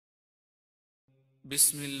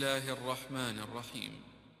بسم الله الرحمن الرحيم.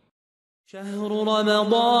 شهر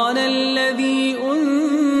رمضان الذي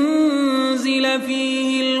أنزل فيه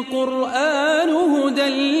القرآن هدى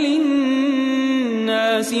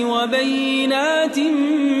للناس وبينات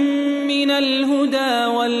من الهدى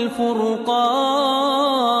والفرقان.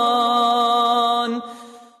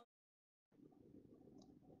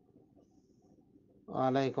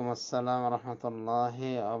 عليكم السلام ورحمة الله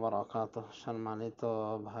وبركاته. সম্মানিত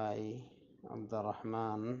ভাই আব্দুর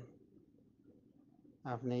রহমান,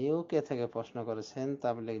 আপনি ইউকে থেকে প্রশ্ন করেছেন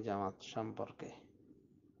তাবলিগ জামাত সম্পর্কে।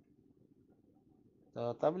 তো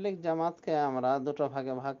তাবলিগ জামাতকে আমরা দুটো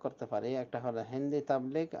ভাগে ভাগ করতে পারি, একটা হলো হিন্দি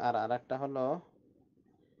তাবলিগ আর আরেকটা হলো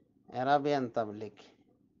আরাবিয়ান তাবলিগ।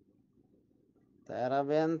 তো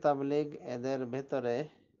আরাবিয়ান তাবলিগ এদের ভেতরে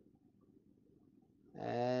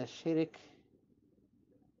শিরিক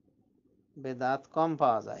বেদাত কম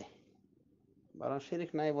পাওয়া যায়, বরং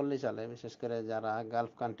শিরিক নাই বললেই চলে, বিশেষ করে যারা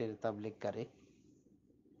গালফ কান্ট্রির তাবলিগকারী।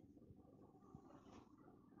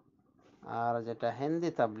 আর যেটা হিন্দি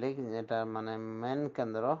তাবলিগ, যেটা মানে মেন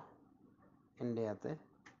কেন্দ্র ইন্ডিয়াতে,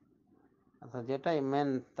 অর্থাৎ যেটাই মেন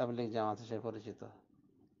তাবলিগ জামাত হিসেবে পরিচিত,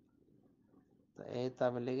 তো এই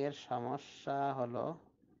তাবলিগের সমস্যা হলো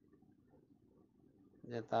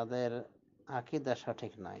যে তাদের আকীদা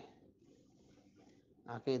সঠিক নয়।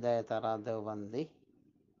 আকীদায় তারা দেওবন্দি,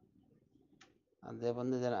 আর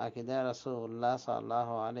দেওবন্দিদের আকীদা রাসূলুল্লাহ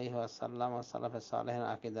সাল্লাল্লাহু আলাইহি ওয়াসাল্লাম ও সালাফে সালেহিন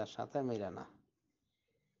আকীদার সাথে মিলে না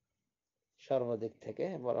সর্বদিক থেকে,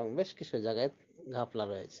 বরং বেশ কিছু জায়গায় ঘাপলা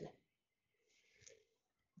রয়েছে।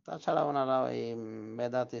 তাছাড়া ওনারা ওই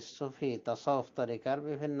বেদাতি সুফি তাসাউফ তরিকার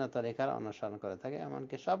বিভিন্ন তরিকার অনুসরণ করে থাকে,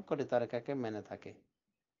 এমনকি সবকটি তরিকাকে মেনে থাকে,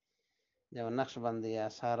 যেমন নকশবন্দিয়া,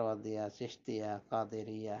 সারওয়াদিয়া, চিশতিয়া,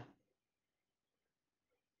 কাদেরিয়া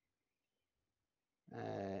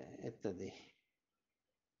ইত্যাদি।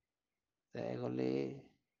 তো এগুলি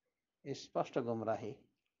স্পষ্ট গুমরাহি।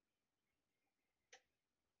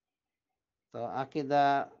 তো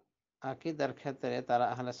আকীদার ক্ষেত্রে তারা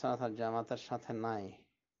আহলে সুন্নাত ওয়াল জামাতের সাথে নাই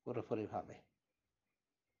পুরোপুরি ভাবে,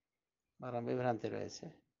 বরং বিভ্রান্তি রয়েছে।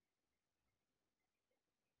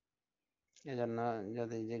 এজন্য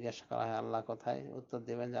যদি জিজ্ঞেস করা হয় আল্লাহ কোথায়, উত্তর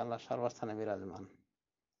দিবেন যে আল্লাহ সর্বস্থানে বিরাজমান,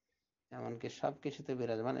 এমনকি সবকিছুতে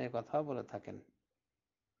বিরাজমান, এই কথাও বলে থাকেন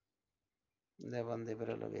দেওবন্দি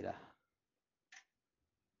বেরলভীরা।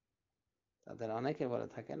 তাদের অনেকে বলে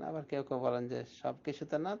থাকেন, আবার কেউ কেউ বলেন যে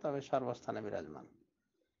সবকিছুতে না, তবে সর্বস্থানে বিরাজমান।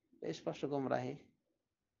 স্পষ্ট গুমরাহি।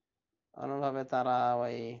 অনুভাবে তারা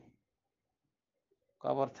ওই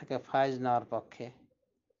কবর থেকে ফায়েজ নেওয়ার পক্ষে,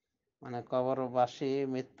 মানে কবরবাসী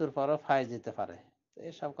মৃত্যুর পরও ফায়েজ দিতে পারে। তো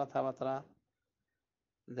এইসব কথাবার্তা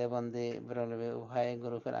দেওবন্দি বেরলভী উভয়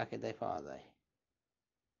গ্রুপের আকীদায় পাওয়া যায়।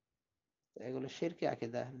 এগুলো শিরকি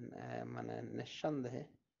আকীদা, মানে নিঃসন্দেহে।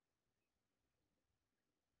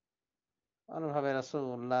 অনুভাবে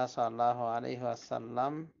রাসূলুল্লাহ সাল্লাল্লাহু আলাইহি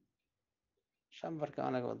ওয়াসাল্লাম সম্পর্কে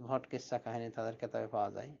অনেক উদ্ভট কিসসা কাহিনী তাদের কিতাবে পাওয়া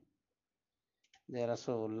যায়, যে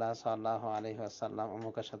রাসূলুল্লাহ সাল্লাল্লাহু আলাইহি ওয়াসাল্লাম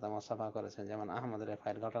অমুকের সাথে মুসাফা করেছেন। যেমন আহমদ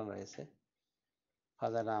রেফায়ের ঘটনা রয়েছে,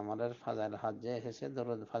 ফাজাইল আমলের ফাজাইল হজ্জে এসেছে,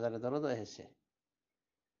 ফাজাইলে দরুদও এসেছে,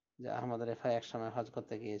 যে আহমদ রেফাই একসময় হজ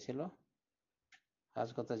করতে গিয়েছিল। হজ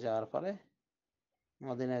করতে যাওয়ার পরে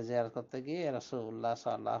মদিনায় জিয়ারত করতে গিয়ে রাসূলুল্লাহ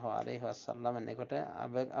সাল্লাল্লাহু আলাইহি ওয়াসাল্লামের নিকটে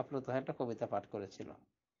আবেগ আপ্লুত হয়ে একটা কবিতা পাঠ করেছিল,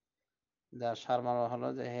 যার সারমর্ম হলো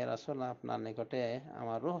যে, হে রাসূল, আপনার নিকটে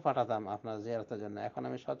আমার রূহ পাঠাতাম আপনার জিয়ারতের জন্য, এখন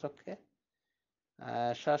আমি স্বচক্ষে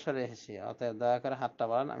সরাসরি এসেছি, অতএব দয়া করে হাতটা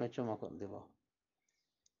বাড়ান, আমি চুমুক দিব।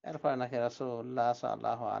 এরপরে নাকি রাসূলুল্লাহ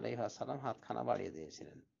সাল্লাল্লাহু আলাইহি ওয়াসাল্লাম হাতখানা বাড়িয়ে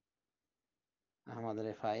দিয়েছিলেন। আহমদ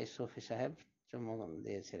রেফাই সুফি সাহেব চুমুক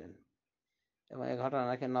দিয়েছিলেন, এবং এই ঘটনা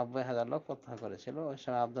নাকি 90,000 লোক প্রত্যক্ষ করেছিল। ওই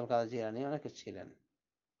সময় আব্দুল কাদের জিলানী অনেকে ছিলেন,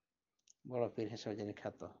 বড় পীর হিসেবে যিনি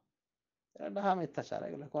খ্যাত। এটা ডাহা মিথ্যাচার,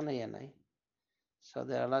 এগুলো কোনো ইয়ে নাই।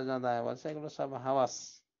 সৌদি আল্লাহ বলছে এগুলো সব হাওয়াস,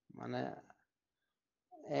 মানে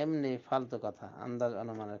এমনি ফালতু কথা, আন্দাজ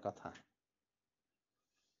অনুমানের কথা।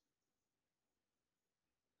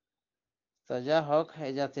 তো যা হোক,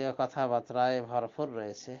 এই জাতীয় কথাবার্তায় ভরপুর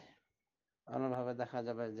রয়েছে। অন্যভাবে দেখা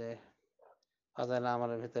যাবে যে ফাজাইল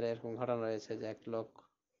আমলের ভিতরে এরকম ঘটনা রয়েছে যে এক লোক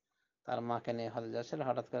তার মাকে নিয়ে হজে যাচ্ছিল,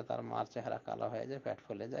 হঠাৎ করে তার মার চেহারা কালো হয়ে যায়, পেট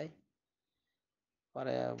ফুলে যায়।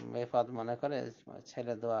 পরে বেপদ মনে করে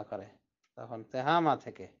ছেলে দোয়া করে, তখন তেহামা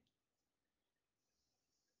থেকে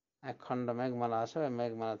এক খণ্ড মেঘমালা আসে, ওই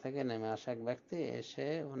মেঘমালা থেকে নেমে আসে এক ব্যক্তি, এসে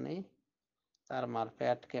উনি তার মার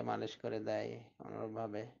পেটকে মালিশ করে দেয়,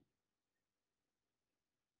 অনুরূপভাবে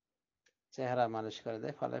চেহারা মালিশ করে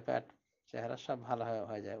দেয়, ফলে পেট চেহারা সব ভালো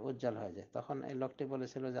হয়ে যায়, উজ্জ্বল হয়ে যায়। তখন এই লোকটি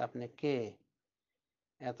বলেছিল যে আপনি কে,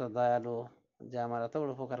 এত দয়ালু, যে আমার এত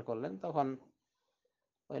বড় উপকার করলেন। তখন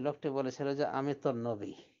ওই লোকটি বলেছিল যে আমি তোর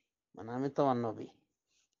নবী, মানে আমি তোমার নবী।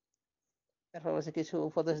 এরপর বলছে কিছু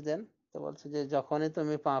উপদেশ দেন। তো বলছে যে যখনই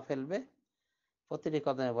তুমি পা ফেলবে প্রতিটি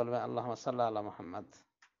কদমে বলবে আল্লাহুম্মা সাল্লি আলা মুহাম্মাদ।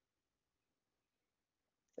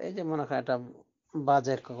 এই যে মনে করেন একটা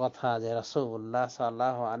বাজে কথা যে রাসূলুল্লাহ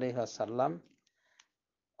সাল্লাল্লাহু আলাইহি ওয়াসাল্লাম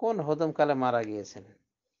কোন হুদুমকালে মারা গিয়েছেন,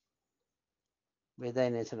 বিদায়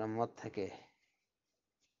নিয়েছেন উম্মত থেকে।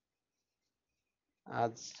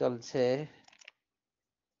 আজ চলছে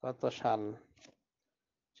কত সাল,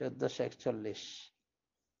 1441।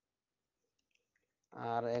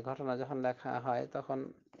 আর এই ঘটনা যখন লেখা হয় তখন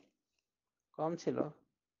কম ছিল,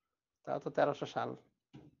 তাও তো 1300 সাল,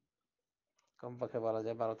 কমপক্ষে বলা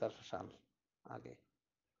যায় 1200-1300 সাল আগে।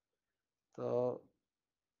 তো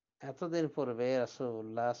এতদিন পূর্বে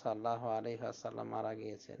রাসূলুল্লাহ সাল্লাল্লাহু আলাইহি ওয়াসাল্লাম মারা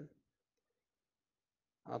গিয়েছেন,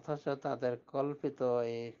 অথচ তাদের কল্পিত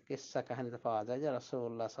এই কিসসা কাহিনীতে পাওয়া যায় যে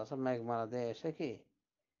রাসূলুল্লাহ সাল্লাল্লাহু আলাইহি ওয়াসাল্লাম মেঘমালা দিয়ে এসে কি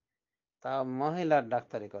তা মহিলার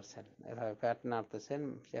ডাক্তারি করছেন, এভাবে পেট নাড়তেছেন,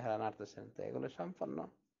 চেহারা নাড়তেছেন। তো এগুলো সম্পূর্ণ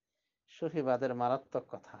সুফিবাদের মারাত্মক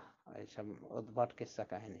কথা, এইসব উদ্ভট কিসসা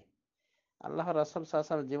কাহিনী। আল্লাহ রাসূল সাল্লাল্লাহু আলাইহি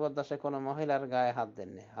ওয়াসাল্লাম জীবদ্দশায় কোনো মহিলার গায়ে হাত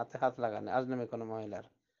দেননি, হাতে হাত লাগাননি, আজনবী কোনো মহিলার,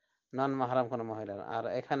 নন মাহরাম কোনো মহিলার। আর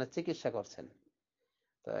এখানে চিকিৎসা করছেন।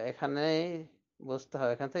 তো এখানেই বুঝতে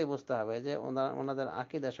হবে, এখান থেকেই বুঝতে হবে যে ওনাদের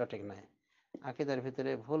আকীদা সঠিক নয়, আকীদার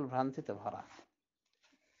ভিতরে ভুল ভ্রান্তিতে ভরা।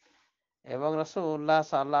 এবং রাসূলুল্লাহ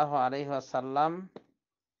সাল্লাল্লাহু আলাইহি ওয়াসাল্লাম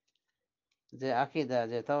যে আকীদা,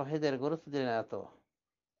 যে তাওহীদের গুরুত্ব দিলেন এত,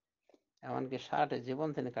 এমনকি 60 জীবন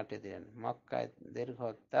তিনি কাটিয়ে দিলেন। মক্কায় দীর্ঘ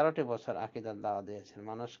 13টি বছর আকীদার দাওয়াত দিয়েছেন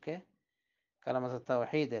মানুষকে, কালেমাতুত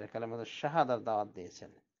তাওহীদের, কালেমাতুশ শাহাদার দাওয়াত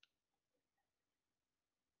দিয়েছেন।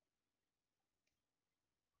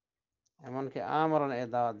 এমনকি আমরণ এর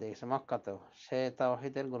দাওয়াত দিয়েছে মক্কাতেও, সে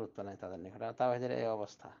তাওহীদের গুরুত্ব নেই তাদের নিকট, তাওহীদের এই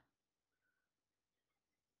অবস্থা।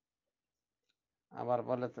 আবার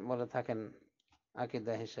বলে বলে থাকেন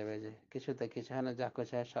আকীদা হিসেবে যে কিছুতে কিছু হয় না, যা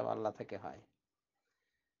কিছু হয় সব আল্লাহ থেকে হয়।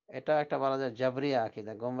 এটা একটা বলা যায় জাবরিয়া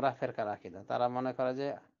আকীদা, গোমরাহ ফেরকার আকীদা। তারা মনে করে যে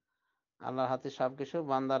আল্লাহর হাতে সবকিছু,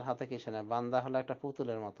 বান্দার হাতে কিছু নেই, বান্দা হলো একটা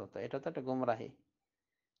পুতুলের মতো। তো এটা তো একটা গোমরাহি।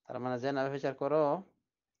 তার মানে জেনা ব্যভিচার করো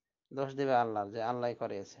দোষ দিবে আল্লাহর, যে আল্লাহই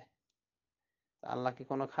করিয়েছে। আল্লাহ কি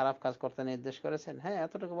কোনো খারাপ কাজ করতে নির্দেশ করেছেন? হ্যাঁ,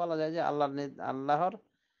 এতটুকু বলা যায় যে আল্লাহর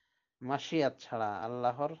মাশিয়াত ছাড়া,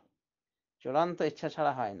 আল্লাহর চূড়ান্ত ইচ্ছা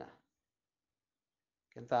ছাড়া হয় না।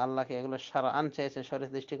 কিন্তু আল্লাহকে এগুলো শারআন চেয়েছেন,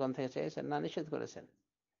 শরীয়ত দৃষ্টিকোণ থেকে চেয়েছেন না, নিষেধ করেছেন।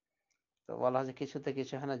 তো বলা হয় যে কিছুতে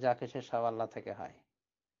কিছু হয় না, যা কিছু সব আল্লাহ থেকে হয়।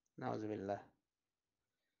 নাউজুবিল্লাহ।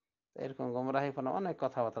 এরকম গোমরাহিপনা অনেক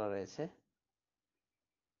কথাবার্তা রয়েছে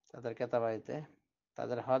তাদের কেতাবাইতে।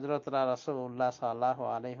 তাদের হযরতরা রাসূলুল্লাহ সাল্লাল্লাহু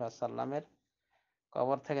আলাইহি ওয়াসাল্লামের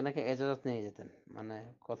কবর থেকে নাকি ইজাজত নিয়ে যেতেন, মানে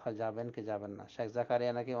কোথাও যাবেন কি যাবেন না। শেখ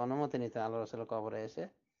জাকারিয়া নাকি অনুমতি নিতেন আল্লাহ রাসূলের কবরে এসে,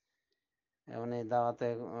 উনি দাওয়াতে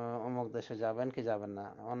অমুক দেশে যাবেন কি যাবেন না,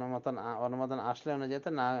 অনুমোদন আসলে উনি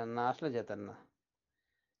যেতেন, না না আসলে যেতেন না।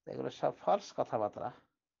 এগুলো সব ফলস কথাবার্তা।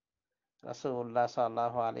 রাসূলুল্লাহ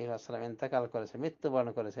সাল্লাল্লাহু আলাইহি ওয়াসাল্লাম ইন্তেকাল করেছে, মৃত্যুবরণ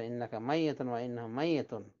করেছে। ইন্নাকা মাইয়াতুন ওয়া ইন্নাহুম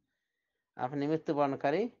মাইয়াতুন, আপনি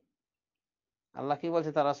মৃত্যুবরণকারী। আল্লাহ কি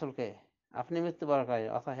বলছে তার রাসূলকে? আপনি মৃত্যুবরণকারী,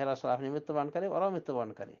 অথবা হে রাসূল আপনি মৃত্যুবরণকারী, ওরাও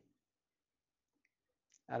মৃত্যুবরণকারী।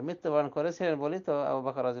 আর মৃত্যুবরণ করেছিলেন বলি তো আবু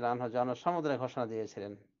বকর রাদিয়াল্লাহু আনহু জনসমুদ্রে ঘোষণা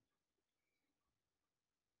দিয়েছিলেন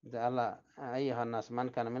যে আল্লাহ আইয়ুহান নাস মান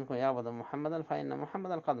কানা মিনকুম ইয়াবুদু মুহাম্মাদান ফাইন্না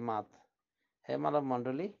মুহাম্মাদান কাদ মাত। হে মানব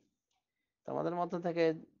মণ্ডলী, তোমাদের মধ্য থেকে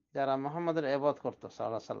যারা মুহাম্মাদের ইবাদত করতো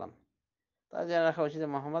সাল্লাল্লাহু আলাইহি সাল্লাম, তারা জেনে রাখা উচিত যে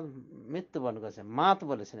মুহাম্মদ মৃত্যুবরণ করেছেন। মাত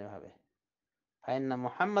বলেছেন এভাবে, ফাইন্না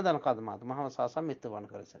মুহাম্মাদান কাদ মাত, মুহাম্মদ সাল্লাল্লাহু আলাইহি ওয়াসাল্লাম মৃত্যুবরণ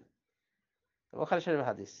করেছেন। বুখারী শরীফের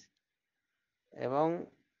হাদিস। এবং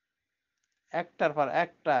একটার পর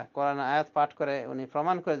একটা কোরআন আয়াত পাঠ করে উনি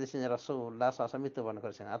প্রমাণ করে দিয়েছেন যে রাসূলুল্লাহ সাল্লাল্লাহু আলাইহি ওয়াসাল্লাম মৃত্যুবরণ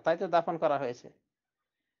করেছেন, আর তাই তো দাফন করা হয়েছে।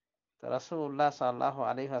 তো রাসূলুল্লাহ সাল্লাল্লাহু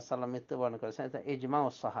আলাইহি ওয়াসাল্লাম মৃত্যুবরণ করেছেন, এটা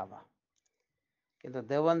ইজমাউস সাহাবা। কিন্তু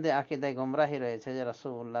দেওবন্দি আকীদায় গোমরাহি রয়েছে যে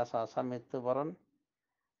রাসূলুল্লাহ সাল্লাল্লাহু আলাইহি ওয়াসাল্লাম মৃত্যুবরণ,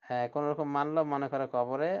 হ্যাঁ, কোন রকম মানলো, মনে করে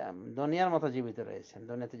কবরে দুনিয়ার মতো জীবিত রয়েছেন,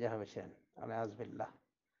 দুনিয়াতে যেভাবে ছিলেন। আলিয়াযবিল্লাহ।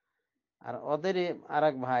 আর ওদেরই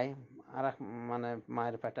আরেক ভাই, আরেক মানে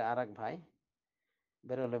মায়ের পেটে আরেক ভাই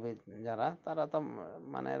বেরলভী যারা, তারা তো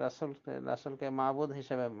মানে রাসূলকে মাবুদ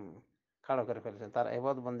হিসেবে খাড়া করে ফেলেছেন। তার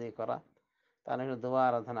ইবাদত বন্দী করা, তার নিকট দোয়া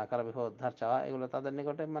আরাধনা করা, বিপদ উদ্ধার চাওয়া, এগুলো তাদের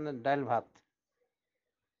নিকটে মানে ডাইল ভাত,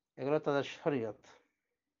 এগুলো তাদের শরীয়ত,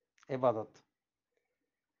 ইবাদত।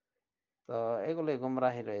 তো এগুলোই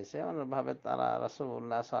গুমরাহি রয়েছে। অন্যভাবে তারা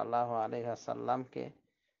রাসূলুল্লাহ সাল্লাল্লাহু আলাইহি ওয়াসাল্লামকে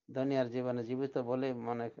দুনিয়ার জীবনে জীবিত বলে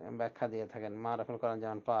মনে ব্যাখ্যা দিয়ে থাকেন। মারুফুল কোরআন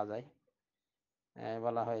যেমন পাওয়া যায়,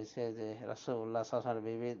 বলা হয়েছে যে রাসূলুল্লাহ সাল্লাল্লাহু আলাইহি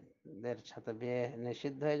বিবিদের সাথে বিয়ে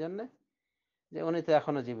নিষিদ্ধ, এই জন্য যে উনি তো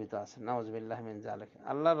এখনো জীবিত আছেন, নাউজুবিল্লাহ মিন যালিক।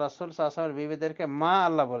 আল্লাহর রাসূল সাল্লাল্লাহু আলাইহি ওয়াসাল্লামের বিবিদেরকে মা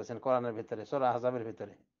আল্লাহ বলেছেন কোরআনের ভিতরে, সূরা আহজাবের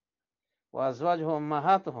ভিতরে, ওয়া আজওয়াজুহুম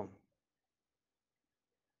উম্মাহাতুহুম।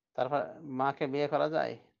 তারপর মাকে বিয়ে করা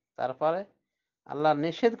যায়? তারপরে আল্লাহ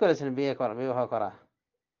নিষেধ করেছেন বিবাহ করা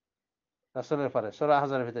রাসূলের পরে, সূরা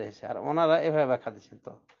আহজাবের ভিতরে এসেছে। আর ওনারা এভাবে ব্যাখ্যা দিচ্ছেন।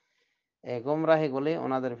 তো এই গোমরাহিগুলি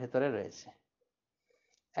ওনাদের ভিতরে রয়েছে।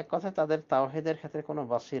 এক কথায় তাদের তাওহীদের ক্ষেত্রে কোনো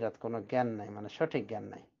বসিরাত, কোনো জ্ঞান নাই, মানে সঠিক জ্ঞান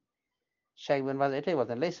নাই। শেখ বিন বাজ এটাই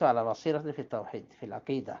বলতেন, লাইসা আলা বাসিরাতিন ফি তাওহীদ ফিল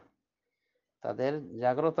আকীদা। তাদের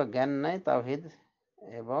জাগ্রত জ্ঞান নাই তাওহীদ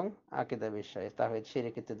এবং আকীদা বিষয়ে, তাওহীদ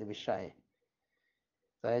শিরক ইত্যাদি বিষয়ে।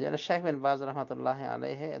 তো এই জন্য শেখ বিন বাজ রহমাতুল্লাহ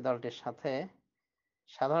আলাইহি এই দলটির সাথে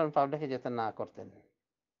সাধারণ পাবলিকে যেতে না করতেন,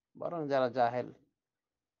 বরং যারা জাহেল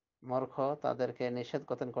মূর্খ তাদেরকে নিষেধ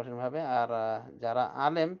করতেন কঠিনভাবে। আর যারা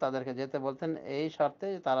আলেম তাদেরকে যেতে বলতেন এই শর্তে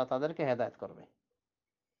যে তারা তাদেরকে হেদায়েত করবে,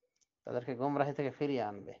 তাদেরকে গুমরাহি থেকে ফিরিয়ে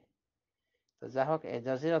আনবে। তো যাই হোক, এই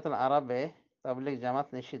জাজিরাতুল আরবে তাবলিগ জামাত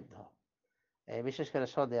নিষিদ্ধ, এই বিশেষ করে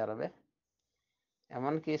সৌদি আরবে।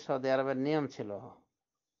 এমনকি সৌদি আরবের নিয়ম ছিল,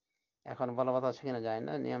 এখন বলবৎ আছে কিনা যায়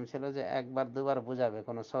না, নিয়ম ছিল যে একবার দুবার বুঝাবে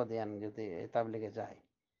কোনো সৌদিয়ান যদি তাবলিগে যায়,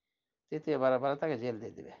 তৃতীয়বার পরে তাকে জেল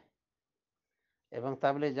দিয়ে দিবে। এবং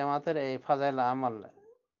তাবলিগ জামাতের এই ফাজাইল আমল,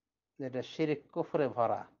 যেটা শিরক কুফরে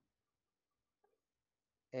ভরা,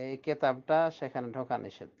 এই কেতাবটা সেখানে ঢোকা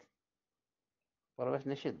নিষেধ, প্রবেশ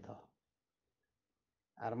নিষিদ্ধ।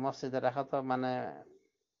 আর মসজিদে রাখা তো মানে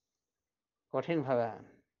কঠিনভাবে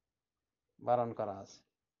বারণ করা আছে।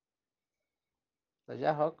 তো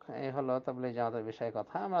যাই হোক, এই হলো তাবলীগ জামাতের বিষয়ে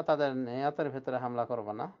কথা। আমরা তাদের নিয়তের ভিতরে হামলা করব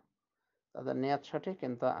না, তাদের নিয়ত সঠিক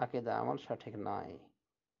কিন্তু আকীদা আমল সঠিক নয়।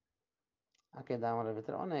 আকীদা আমলের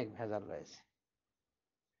ভিতরে অনেক ভেজাল রয়েছে।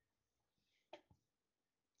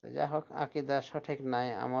 তো যাই হোক, আকীদা সঠিক নাই,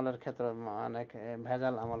 আমলের ক্ষেত্রে অনেক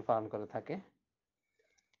ভেজাল আমল পালন করে থাকে।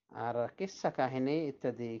 আর কিসসা কাহিনী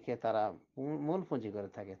ইত্যাদিকে তারা মূল পুঁজি করে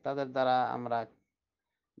থাকে। তাদের দ্বারা আমরা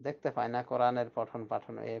দেখতে পাই না কোরআনের পঠন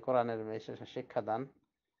পাঠন, কোরআনের বিশেষ শিক্ষাদান,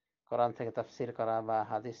 কোরআন থেকে তাফসির করা বা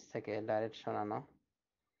হাদিস থেকে ডাইরেক্ট শোনানো,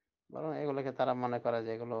 বরং এগুলোকে তারা মনে করে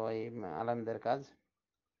যে এগুলো ওই আলেমদের কাজ,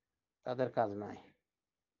 তাদের কাজ নয়।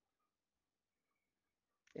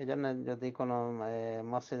 এই জন্য যদি কোনো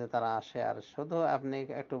মসজিদে তারা আসে আর শুধু আপনি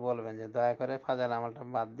একটু বলবেন যে দয়া করে ফাজাইল আমলটা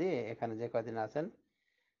বাদ দিয়ে এখানে যে কয়দিন আছেন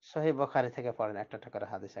সহিহ বুখারী থেকে পড়েন একটা একটা করে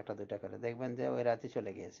হাদিস, একটা দুইটা করে, দেখবেন যে ওই রাতই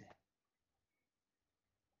চলে গিয়েছে।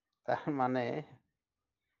 তার মানে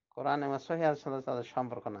কোরআন এবং সহিহ হাদিসের সাথে তাদের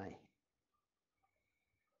সম্পর্ক নাই।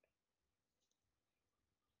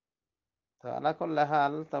 তো আলা কুল্লি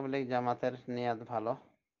হাল, তাবলীগ জামাতের নিয়াত ভালো,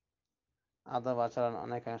 আদব আচরণ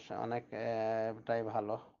অনেকটাই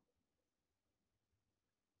ভালো,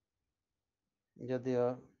 যদিও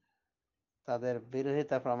তাদের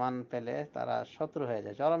বিরোধিতা প্রমাণ পেলে তারা শত্রু হয়ে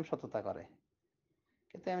যায়, চরম শত্রুতা করে।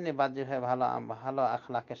 কিন্তু এমনি বাহ্যিকভাবে ভালো ভালো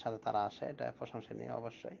আখলাকের সাথে তারা আসে, এটা প্রশংসনীয়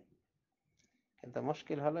অবশ্যই। কিন্তু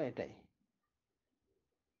মুশকিল হলো এটাই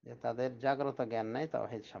যে তাদের জাগ্রত জ্ঞান নাই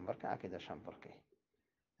তাওহীদ সম্পর্কে, আকীদা সম্পর্কে।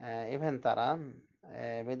 ইভেন তারা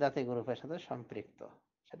বিদআতি গ্রুপের সাথে সম্পৃক্ত।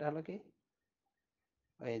 সেটা হলো কি,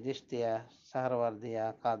 ওই চিশতিয়া, সাহরওয়ার্দিয়া,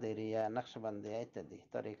 কাদেরিয়া, নকশবন্দিয়া ইত্যাদি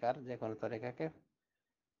তরিকার যে কোনো তরিকাকে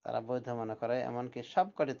তারা বৈধ মনে করে, এমনকি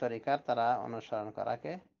সবকটি তরিকার তারা অনুসরণ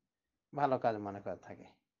করাকে ভালো কাজ মনে করে থাকে।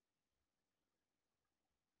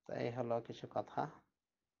 তো এই হলো কিছু কথা।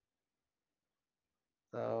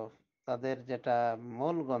 তো তাদের যেটা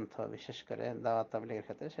মূল গ্রন্থ, বিশেষ করে দাওয়াত তাবলীগের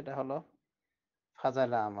ক্ষেত্রে, সেটা হলো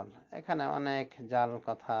ফাজাইল আমল। এখানে অনেক জাল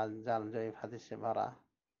কথা, জাল জয়ীফ হাদিসে ভরা,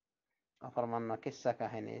 অপরমান্য কিস্সা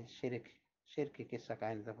কাহিনী, শিরকি কিস্সা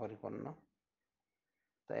কাহিনীতে পরিপূর্ণ।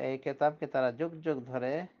 তো এই কেতাবকে তারা যুগ যুগ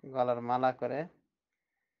ধরে গলার মালা করে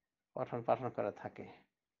পঠন পাঠন করে থাকে,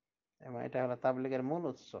 এবং এটা হলো তাবলীগের মূল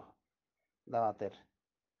উৎস দাওয়াতের।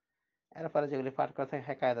 এরপরে যেগুলি পাঠ করে থাকে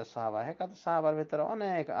হেকায়েতুস সাহাবা, হেকায়েতুস সাহাবার ভিতরে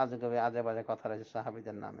অনেক আজগবি আজে বাজে কথা রয়েছে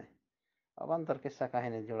সাহাবীদের নামে, অবান্তর কিস্সা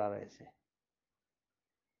কাহিনী জোড়া রয়েছে।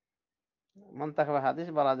 মুনতাখাব হাদিস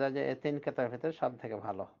বলা যায় যে এই তিন কেতাবের ভিতরে সব থেকে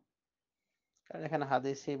ভালো, কারণ এখানে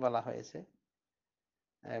হাদিসই বলা হয়েছে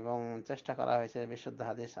এবং চেষ্টা করা হয়েছে বিশুদ্ধ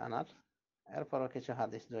হাদিস আনার। এরপরও কিছু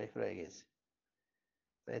হাদিস জয়ীফ রয়ে গেছে।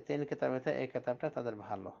 তো এই তিন কেতাবের ভিতরে এই কেতাবটা তাদের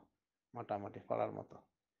ভালো, মোটামুটি পড়ার মতো।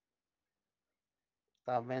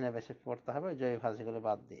 তা মেনে বেশি পড়তে হবে জয়ীফ হাদিসগুলো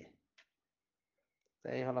বাদ দিয়ে। তো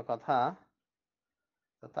এই হলো কথা।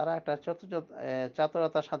 তো তারা একটা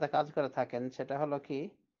চাতুরতার সাথে কাজ করে থাকেন, সেটা হলো কি,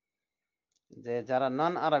 যে যারা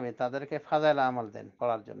নন আরবি তাদেরকে ফাজাইল আমল দেন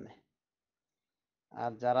পড়ার জন্য,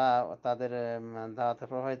 আর যারা তাদের দাওয়াতে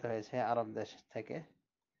প্রভাবিত হয়েছে আরব দেশ থেকে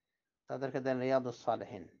তাদেরকে দেন রিয়াদুস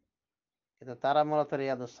সালেহিন। কিন্তু তারা মূলত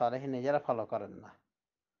রিয়াদুস সালেহিন নিজেরা ফলো করেন না,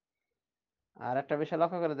 আর একটা বিষয়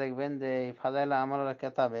লক্ষ্য করে দেখবেন যে এই ফাজাইল আমলের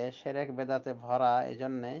কেতাবে শিরক বেদাতে ভরা, এই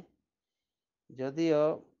জন্যে যদিও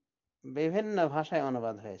বিভিন্ন ভাষায়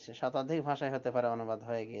অনুবাদ হয়েছে, শতাধিক ভাষায় হতে পারে অনুবাদ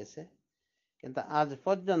হয়ে গিয়েছে, কিন্তু আজ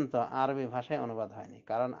পর্যন্ত আরবি ভাষায় অনুবাদ হয়নি।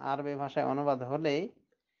 কারণ আরবি ভাষায় অনুবাদ হলেই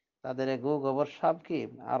তাদের গু গোবর সব কি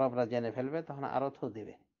আরবরা জেনে ফেলবে, তখন আরো থু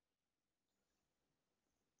দিবে।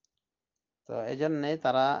 তো এই জন্যে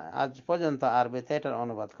তারা আজ পর্যন্ত আরবিতে এটার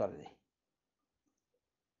অনুবাদ করেনি,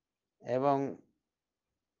 এবং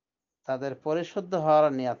তাদের পরিশুদ্ধ হওয়ার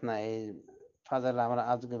নিয়াত না এই ফাজাইল আমরা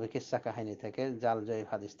আজগুবি কিসসা কাহিনী থেকে, জাল জয়ীফ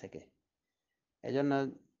হাদিস থেকে। এই জন্য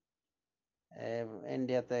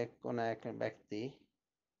ইন্ডিয়াতে কোন এক ব্যক্তি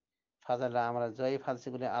ফাজাইল আমরা জয়ীফ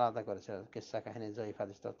হাদিসগুলি আলাদা করেছে, কিসসা কাহিনী জয়ীফ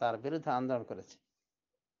হাদিস, তো তার বিরুদ্ধে আন্দোলন করেছে।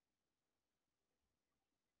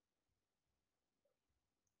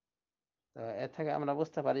 তো এর থেকে আমরা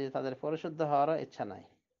বুঝতে পারি যে তাদের পরিশুদ্ধ হওয়ারও ইচ্ছা নাই।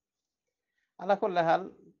 আল্লাহ কুল্লি হাল,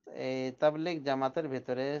 এই তাবলিগ জামাতের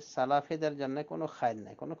ভিতরে সালাফিদের জন্য কোনো খায়ের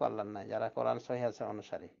নাই, কোনো কল্যাণ নাই, যারা কোরআন সহিহ হাদিসের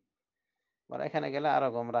অনুসারী। ওরা এখানে গেলে আরো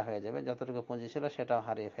গোমরা হয়ে যাবে, যতটুকু পুঁজি ছিল সেটাও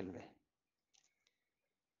হারিয়ে ফেলবে।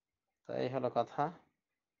 তো এই হলো কথা।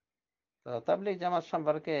 তো তাবলিগ জামাত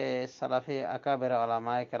সম্পর্কে সালাফি আকাবের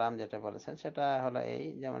উলামায়ে কেরাম যেটা বলেছেন সেটা হলো এই,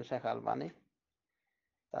 যেমন শেখ আলবানী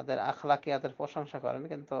তাদের আখলাকিয়াতের প্রশংসা করেন,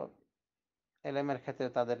 কিন্তু এলেমের ক্ষেত্রে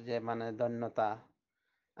তাদের যে মানে দৈন্যতা,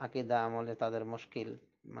 আকীদা আমলে তাদের মুশকিল,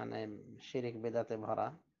 মানে শিরিক বিদআতে ভরা,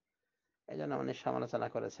 এই জন্য উনি সমালোচনা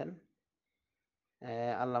করেছেন।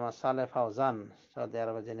 আল্লামা সালেহ ফাওজান, সৌদি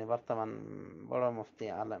আরবে যিনি বর্তমান বড় মুফতি,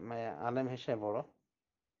 আলেম হিসেবে বড়,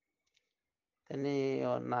 তিনি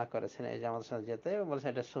না করেছেন এই জামাতের সাথে যেতে, বলছেন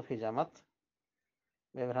এটা সুফি জামাত,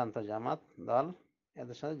 বিভ্রান্ত জামাত দল,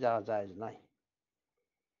 এদের সাথে যাওয়া জায়েজ নয়।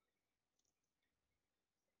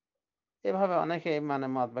 এভাবে অনেকে মানে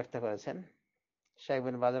মত ব্যক্ত করেছেন। শেখ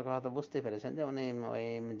বিন বাজের কথা তো বুঝতে পেরেছেন যে উনি ওই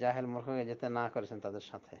জাহেল মূর্খকে যেতে না করেছেন তাদের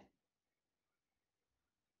সাথে,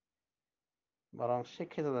 বরং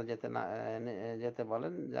শিক্ষিতদের যেতে না যেতে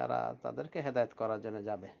বলেন, যারা তাদেরকে হেদায়েত করার জন্য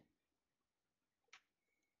যাবে।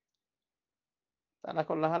 তারা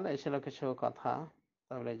করলে হলে এই ছিল কিছু কথা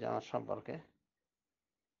তাহলে জামাত সম্পর্কে।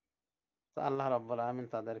 তো আল্লাহ রাব্বুল আলামিন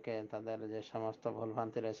তাদেরকে তাদের যে সমস্ত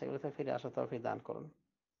ভুলভ্রান্তি রয়েছে এগুলোতে ফিরে আসা তৌফিক দান করুন।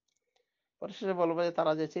 পরিশেষে বলবো যে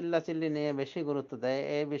তারা যে চিল্লাচিল্লি নিয়ে বেশি গুরুত্ব দেয়,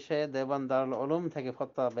 এই বিষয়ে দেওবন্দ দারুল উলুম থেকে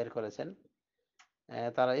ফতোয়া বের করেছেন।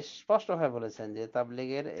 তারা স্পষ্টভাবে বলেছেন যে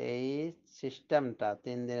তাবলিগের এই সিস্টেমটা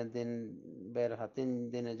 3 দিনের বের হওয়া, 3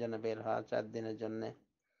 দিনের জন্য বের হওয়া, 4 দিনের জন্য,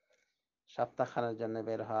 সপ্তাহখানের জন্য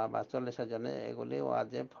বের হওয়া বা 40-এর জন্য, এগুলি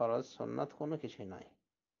ওয়াজিব ফরজ সুন্নত কোনো কিছুই নয়।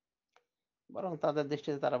 বরং তাদের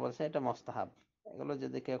দৃষ্টিতে তারা বলছে এটা মোস্তাহাব। এগুলো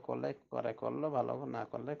যদি কেউ করলো ভালো, না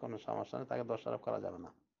করলে কোনো সমস্যা নেই, তাকে দোষারোপ করা যাবে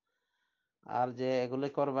না। আর যে এগুলি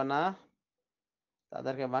করবে না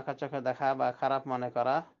তাদেরকে বাঁকা চোখে দেখা বা খারাপ মনে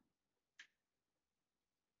করা,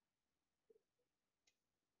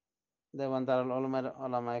 দেওবন্দ দারুল উলুমের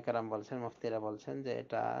উলামায়ে কেরাম বলছেন, মুফতিরা বলছেন যে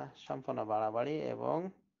এটা সম্পূর্ণ বাড়াবাড়ি, এবং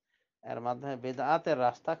এর মাধ্যমে বিদআতের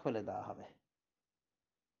রাস্তা খুলে দেওয়া হবে।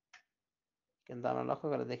 কিন্তু আমরা লক্ষ্য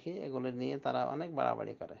করে দেখি এগুলো নিয়ে তারা অনেক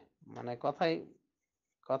বাড়াবাড়ি করে, মানে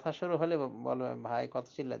কথা শুরু হলে বলবে ভাই কত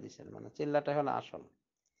চিল্লা দিচ্ছেন, মানে চিল্লাটা হলো আসল।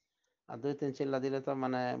 আর 2-3 চিল্লা দিলে তো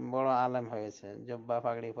মানে বড় আলেম হয়েছে, জুব্বা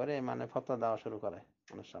পাগড়ি পরে মানে ফতোয়া দেওয়া শুরু করে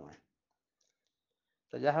অনেক সময়।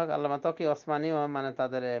 তো যাই হোক, আল্লামা তকি ওসমানীও মানে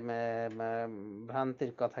তাদের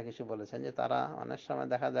ভ্রান্তির কথা কিছু বলেছেন, যে তারা অনেক সময়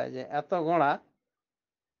দেখা যায় যে এত গোঁড়া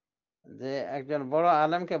যে একজন বড়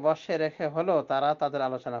আলেমকে বসে রেখে হলেও তারা তাদের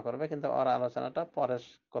আলোচনা করবে, কিন্তু ওরা আলোচনাটা পরে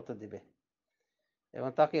করতে দিবে। এবং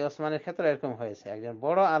তকি ওসমানীর ক্ষেত্রে এরকম হয়েছে, একজন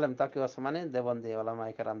বড় আলেম তকি ওসমানী দেওবন্দি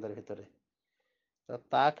উলামায়ে কেরামদের ভিতরে, তো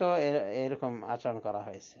তাকেও এরকম আচরণ করা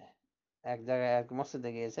হয়েছে। এক জায়গায় এক মসজিদে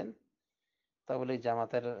গিয়েছেন তাবলীগ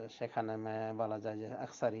জামাতের, সেখানে বলা যায় যে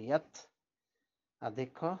আকসারিয়াত,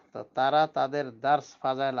 আধিক্য, তো তারা তাদের দার্স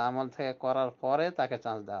ফাজাইল আমল থেকে করার পরে তাকে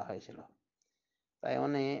চান্স দেওয়া হয়েছিল। তাই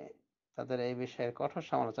উনি তাদের এই বিষয়ে কঠোর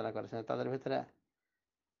সমালোচনা করেছেন, তাদের ভিতরে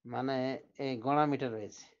মানে এই গোঁড়ামিটা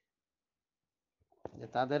রয়েছে, যে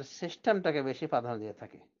তাদের সিস্টেমটাকে বেশি প্রাধান্য দিয়ে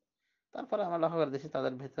থাকে। তারপরে আমরা লক্ষ্য করে দেখি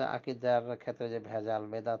তাদের ভিতরে আকীদার ক্ষেত্রে যে ভেজাল,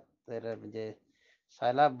 বেদাতের যে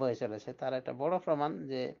সয়লাব বয়ে চলেছে, তার একটা বড় প্রমাণ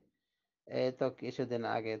যে এই তো কিছুদিন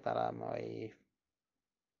আগে তারা ওই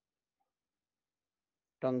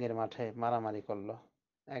টঙ্গীর মাঠে মারামারি করলো,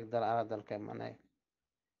 একদল আরেক দলকে মানে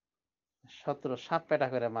শত্রু সাপ পেটা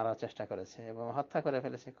করে মারার চেষ্টা করেছে এবং হত্যা করে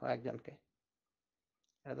ফেলেছে কয়েকজনকে।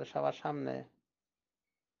 এটা তো সবার সামনে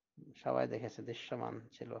সবাই দেখেছে, দৃশ্যমান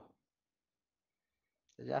ছিল।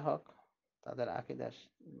 যা হোক, তাদের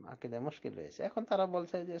আকীদায় মুশকিল রয়েছে। এখন তারা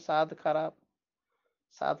বলছে যে সাদ খারাপ,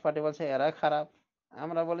 সাদ পার্টি বলছে এরা খারাপ।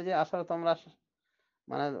 আমরা বলি যে আসলে তোমরা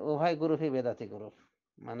মানে উভয় গ্রুপই বেদাতি গ্রুপ,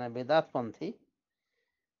 মানে বেদাতপন্থী।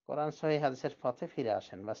 কোরআন সহিহ হাদিসের পথে ফিরে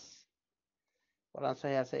আসেন বাস। কোরআন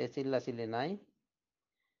সহিহ আছে এ চিল্লাচিল্লি নাই,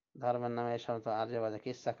 ধর্মের নামে এই সমস্ত আজে বাজে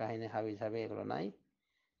কিস্সা কাহিনী হাবি ঝাবি এগুলো নাই।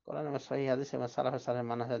 কোরআন এবং সহিহ হাদিস এবং সালাফে সালেহ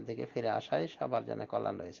মানহাজের দিকে ফিরে আসাই সবার জন্য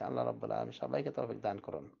কল্যাণ রয়েছে। আল্লাহ রাব্বুল আলামিন সবাইকে তৌফিক দান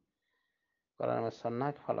করুন কোরআন এবং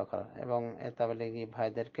সুন্নাহকে ফলো করার, এবং তাবলীগী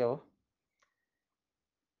ভাইদেরকেও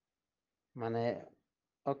মানে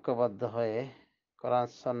ঐক্যবদ্ধ হয়ে কোরআন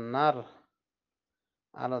সুন্নাহর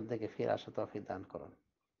আলোর দিকে ফিরে আসা তৌফিক দান করুন।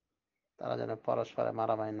 তারা যেন পরস্পরে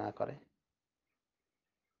মারামারি না করে,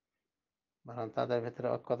 বরং তাদের ভিতরে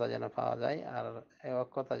ঐক্যতা যেন পাওয়া যায়, আর এই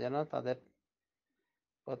ঐক্যতা যেন তাদের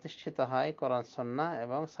প্রতিষ্ঠিত হয় কোরআন সুন্নাহ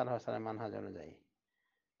এবং সালাফে সালেহ মানহাজ অনুযায়ী।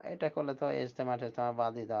 এটা করলে তো ইজতেমা টিজতেমা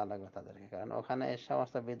বাদই দেওয়া লাগবে তাদেরকে, কারণ ওখানে এই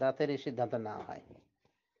সমস্ত বিদআতেরই সিদ্ধান্ত নেওয়া হয়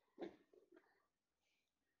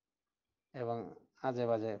এবং আজে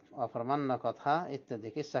বাজে অপরমান্য কথা ইত্যাদি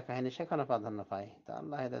কিস্সা কাহিনী সেখানে প্রাধান্য পায়। তা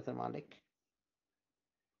আল্লাহ হিদায়াতের মালিক।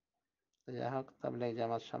 যাই হোক, তাবলীগ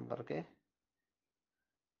জামাত সম্পর্কে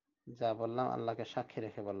যা বললাম আল্লাহকে সাক্ষী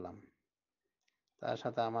রেখে বললাম। তার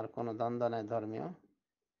সাথে আমার কোনো দ্বন্দ্ব নেই ধর্মীয়,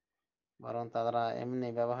 বরং তারা এমনি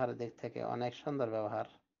ব্যবহারের দিক থেকে অনেক সুন্দর ব্যবহার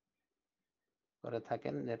করে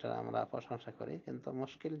থাকেন, যেটা আমরা প্রশংসা করি। কিন্তু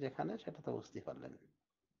মুশকিল যেখানে সেটা তো বুঝতেই পারলেন,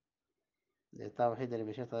 যে তাওহীদের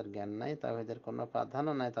বিষয়ে তাদের জ্ঞান নাই, তাওহীদের কোনো প্রাধান্য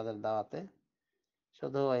নাই তাদের দাওয়াতে।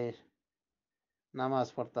 শুধু ওই নামাজ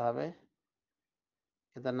পড়তে হবে,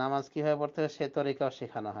 কিন্তু নামাজ কিভাবে পড়তে হবে সে তরিকাও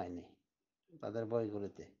শেখানো হয়নি তাদের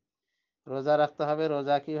বইগুলিতে। রোজা রাখতে হবে,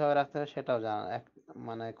 রোজা কিভাবে রাখতে হবে সেটাও জানা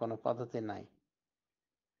মানে কোনো পদ্ধতি নাই।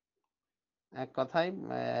 এক কথায়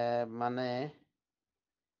মানে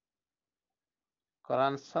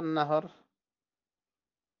কোরআন সুন্নাহর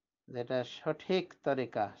যেটা সঠিক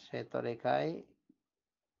তরিকা সেই তরিকায়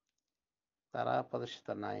তারা প্রতিষ্ঠিত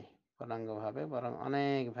নাই পূর্ণাঙ্গভাবে, বরং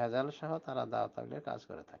অনেক ভেজাল সহ তারা দাওয়াত তাবলীগের কাজ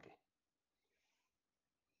করে থাকে।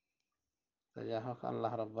 তো যাই হোক,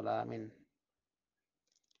 আল্লাহ রাব্বুল আলামিন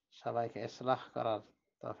সবাইকে ইসলাহ করার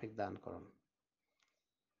তৌফিক দান করুন,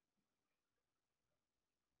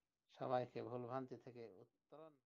 সবাইকে ভুলভ্রান্তি থেকে উত্তরণ